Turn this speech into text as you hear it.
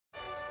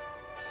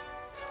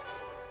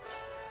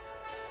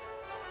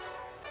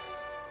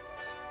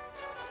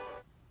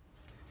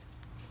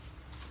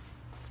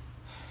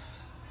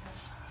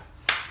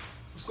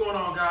What's going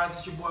on, guys?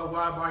 It's your boy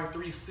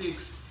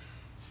E36m3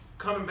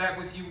 coming back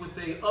with you with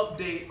a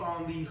update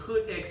on the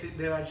hood exit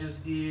that I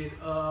just did.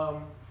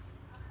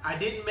 I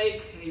didn't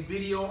make a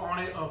video on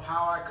it of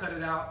how I cut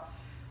it out.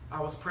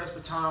 I was pressed for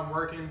time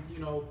working, you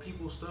know,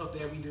 people stuff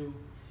that we do.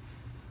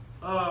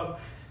 But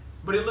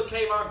it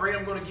came out great.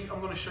 I'm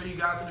gonna show you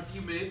guys in a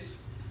few minutes.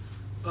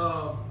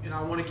 And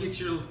I want to get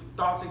your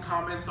thoughts and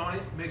comments on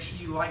it. Make sure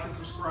you like and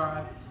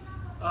subscribe.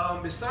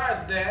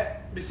 Besides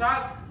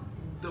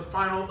the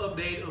final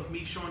update of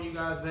me showing you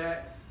guys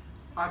that,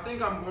 I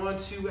think I'm going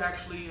to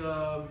actually,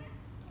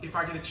 if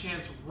I get a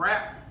chance,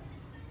 wrap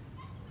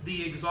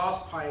the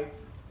exhaust pipe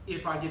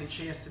if I get a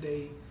chance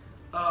today.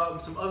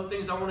 Some other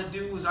things I want to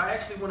do is I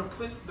actually want to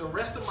put the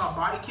rest of my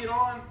body kit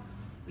on.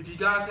 If you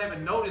guys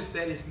haven't noticed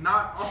that it's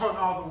not on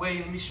all the way,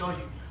 let me show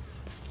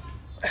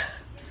you.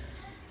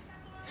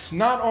 It's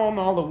not on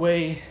all the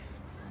way.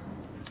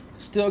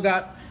 Still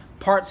got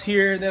parts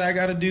here that I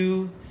got to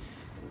do.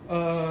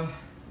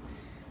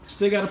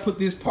 Still got to put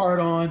this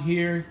part on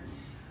here.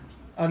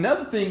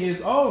 Another thing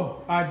is,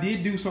 I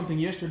did do something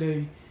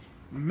yesterday.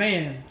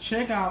 Man,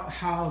 check out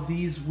how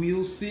these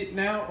wheels sit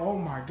now. Oh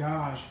my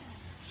gosh.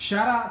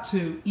 Shout out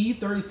to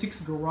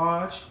E36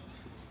 Garage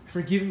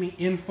for giving me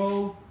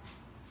info.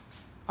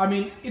 I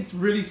mean, it's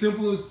really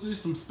simple. It's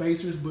just some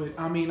spacers, but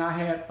I mean, I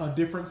had a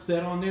different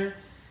set on there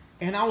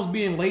and I was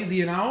being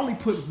lazy and I only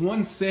put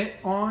one set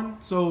on.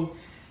 So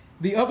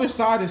the other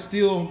side is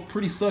still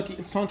pretty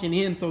sunken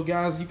in. So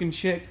guys, you can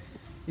check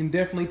and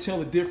definitely tell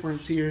the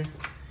difference here.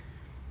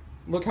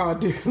 Look at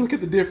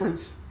the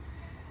difference.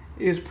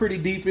 It's pretty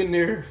deep in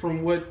there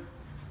from what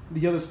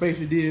the other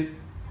spacer did.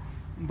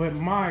 But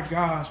my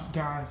gosh,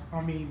 guys, I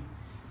mean,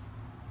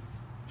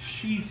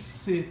 she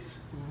sits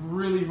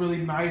really, really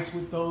nice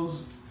with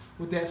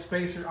that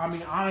spacer. I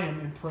mean, I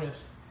am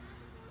impressed.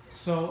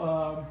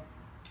 So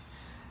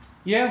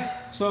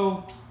yeah,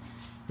 so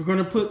we're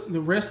gonna put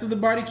the rest of the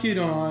body kit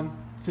on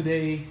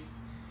today,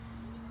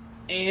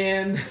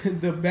 and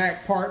the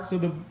back parts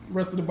of the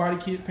rest of the body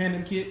kit,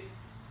 Pandem kit.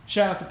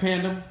 Shout out to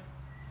Pandem.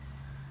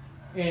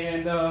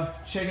 And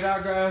check it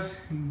out, guys.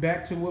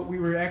 Back to what we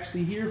were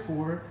actually here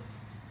for.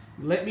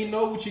 Let me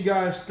know what you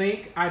guys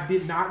think. I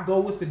did not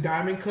go with the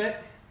diamond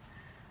cut.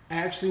 I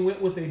actually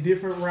went with a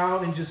different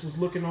route and just was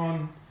looking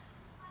on,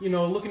 you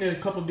know, looking at a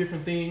couple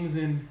different things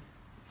and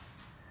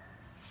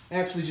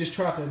actually just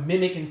tried to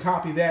mimic and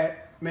copy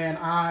that. Man,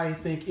 I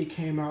think it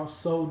came out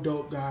so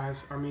dope,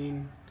 guys. I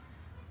mean,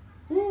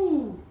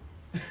 woo.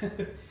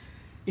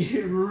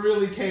 It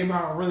really came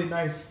out really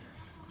nice.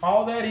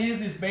 All that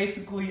is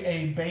basically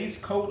a base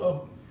coat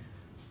of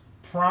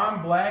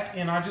prime black,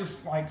 and I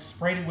just like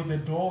sprayed it with a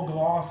dull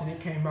gloss and it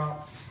came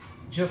out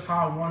just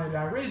how I wanted it.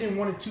 I really didn't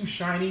want it too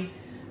shiny.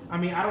 I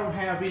mean, I don't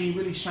have any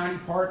really shiny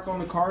parts on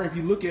the car. If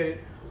you look at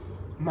it,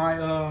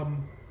 my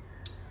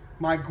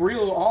my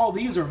grill, all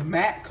these are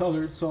matte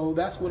colored, so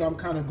that's what I'm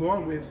kind of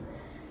going with.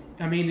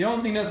 I mean, the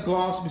only thing that's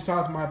gloss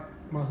besides my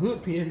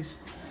hood pins,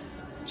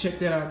 check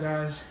that out,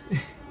 guys.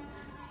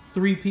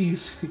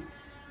 3-piece.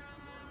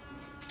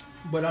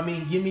 But I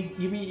mean, give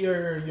me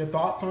your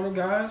thoughts on it,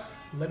 guys.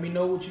 Let me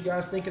know what you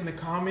guys think in the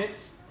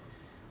comments.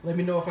 Let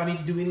me know if I need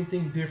to do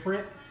anything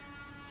different.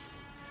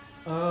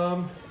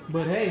 But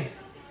hey,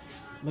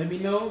 let me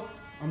know.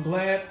 I'm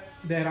glad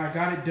that I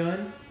got it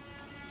done.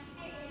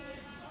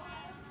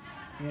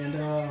 And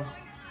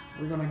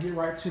we're gonna get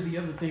right to the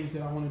other things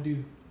that I want to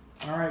do.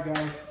 All right,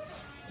 guys.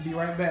 Be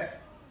right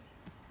back.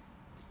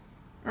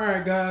 All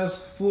right,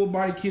 guys. Full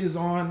body kit is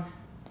on.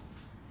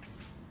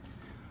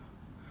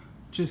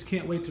 Just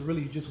can't wait to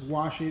really just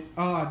wash it.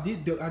 I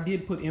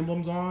did put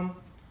emblems on.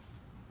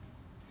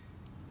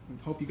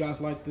 Hope you guys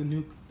like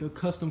the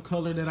custom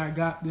color that I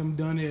got them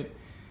done at.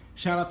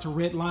 Shout out to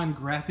Redline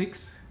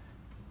Graphics.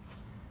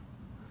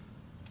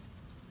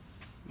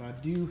 I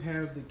do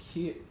have the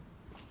kit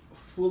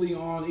fully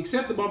on,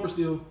 except the bumper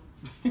still.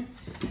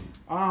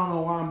 I don't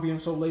know why I'm being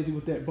so lazy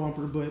with that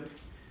bumper, but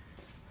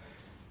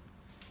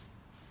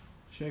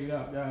check it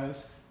out,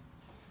 guys.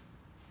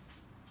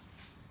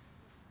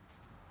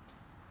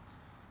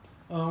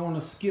 I want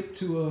to skip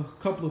to a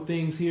couple of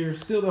things here.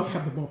 Still don't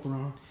have the bumper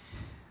on,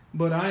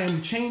 but I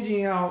am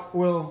changing out,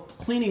 well,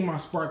 cleaning my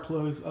spark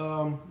plugs.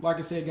 Like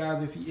I said,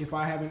 guys, if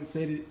I haven't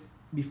said it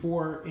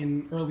before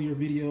in earlier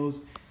videos,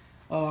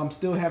 I'm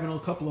still having a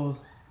couple of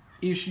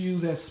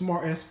issues as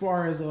far as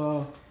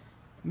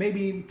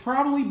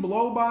probably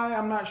blow by.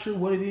 I'm not sure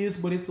what it is,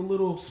 but it's a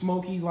little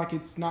smoky, like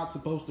it's not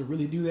supposed to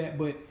really do that.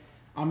 But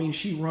I mean,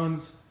 she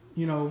runs,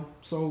 you know,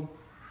 so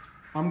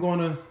I'm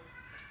gonna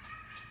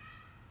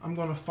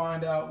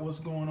find out what's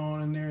going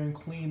on in there and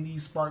clean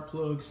these spark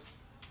plugs.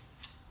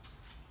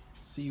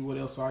 See what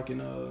else I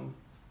can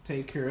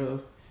take care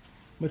of.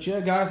 But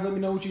yeah, guys, let me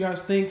know what you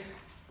guys think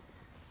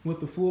with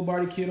the full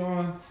body kit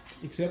on,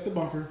 except the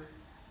bumper.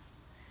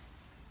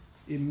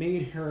 It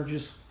made her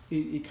just,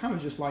 it kind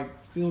of just like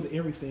filled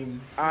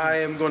everything. I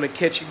am going to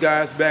catch you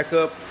guys back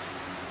up.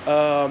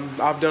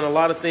 I've done a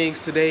lot of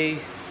things today.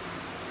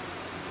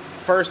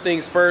 First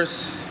things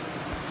first,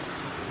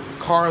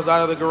 car's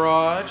out of the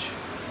garage.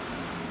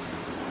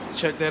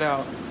 Check that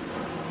out.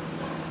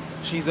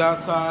 She's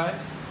outside.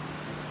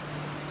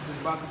 She's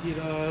about to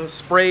get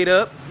sprayed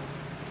up.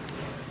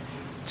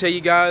 Tell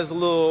you guys a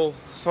little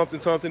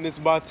something. It's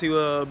about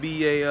to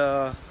be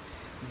a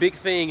big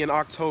thing in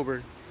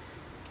October.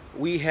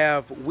 We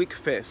have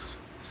WekFest.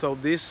 So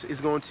this is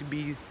going to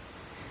be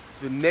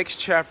the next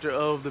chapter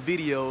of the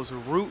videos,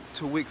 route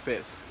to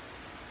WekFest.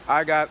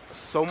 I got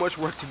so much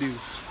work to do.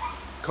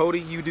 Cody,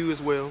 you do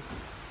as well.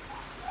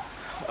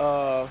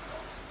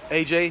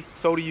 AJ,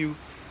 so do you.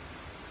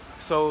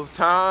 So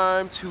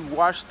time to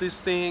wash this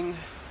thing,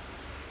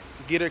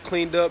 get it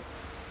cleaned up,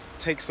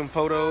 take some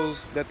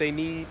photos that they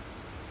need.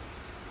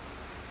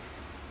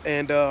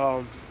 And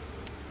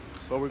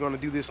so we're gonna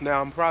do this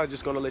now. I'm probably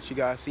just gonna let you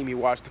guys see me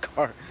wash the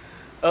car.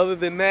 Other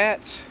than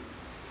that,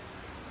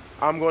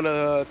 I'm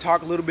gonna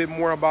talk a little bit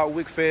more about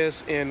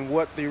WekFest and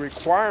what the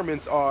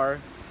requirements are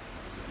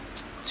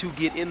to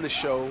get in the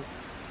show,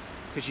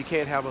 because you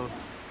can't have a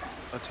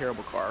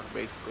terrible car,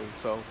 basically.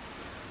 So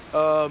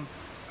I'm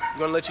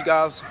gonna let you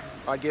guys,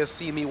 I guess,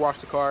 see me wash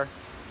the car.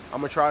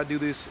 I'm gonna try to do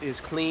this as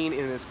clean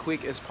and as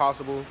quick as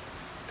possible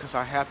because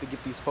I have to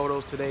get these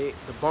photos today.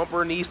 The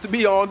bumper needs to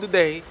be on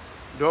today.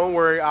 Don't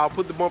worry, I'll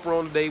put the bumper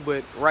on today,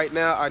 but right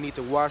now I need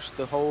to wash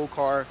the whole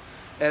car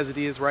as it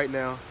is right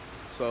now.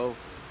 So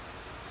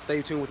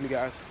stay tuned with me,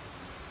 guys.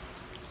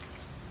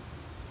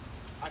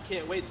 I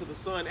can't wait till the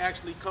sun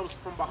actually comes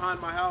from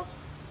behind my house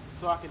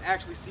so I can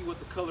actually see what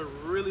the color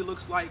really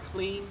looks like,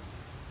 clean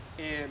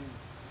and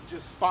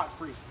just spot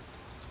free.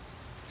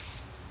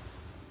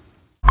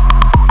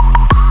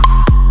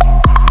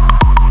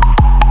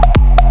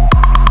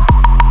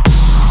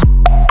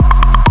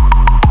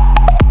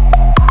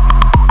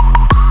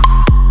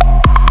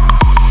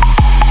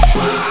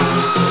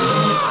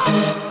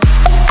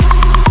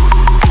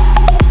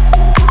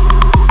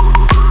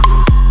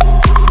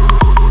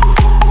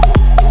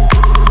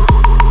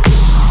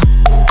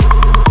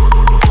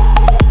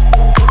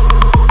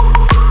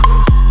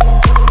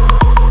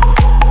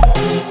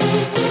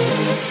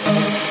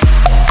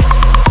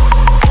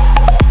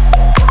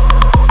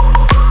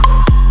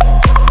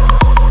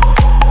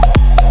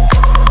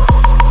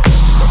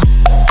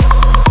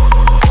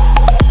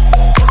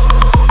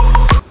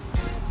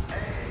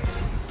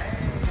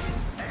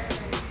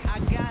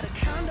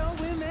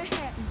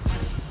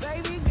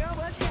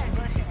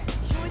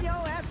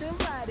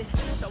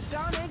 So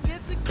gonna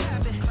get to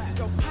clapping.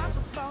 Go pop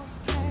it for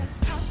a plan,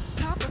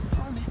 pop it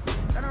for me.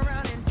 Turn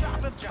around and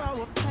drop it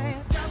for a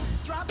plan,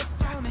 drop it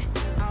for me.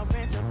 I'll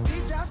rent a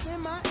beach house in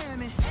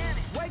Miami.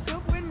 Wake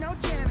up with no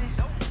jammies.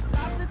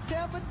 Lobster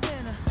tail for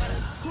dinner.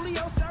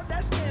 Julio served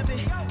that scampi.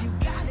 You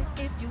got it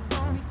if you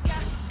want it.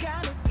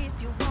 Got it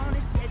if you want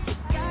it. Said you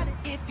got it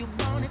if you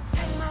want it.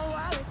 Take my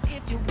wallet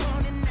if you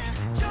want it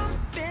now.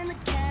 Jump in the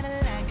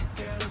Cadillac.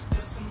 Girl, let's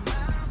put some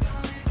miles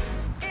on it.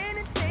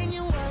 Anything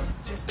you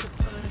want, just to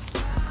put a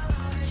smile.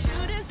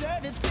 You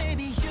deserve it,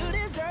 baby, you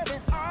deserve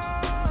it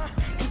all.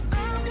 And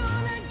I'm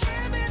gonna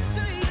give it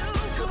to you.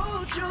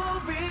 Gold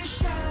jewelry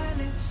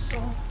shining so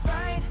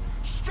bright.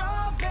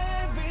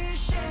 Strawberry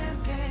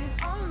champagne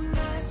on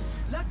us.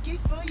 Lucky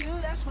for you,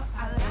 that's what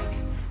I like.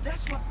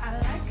 That's what I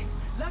like.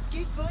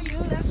 Lucky for you,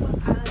 that's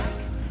what I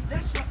like.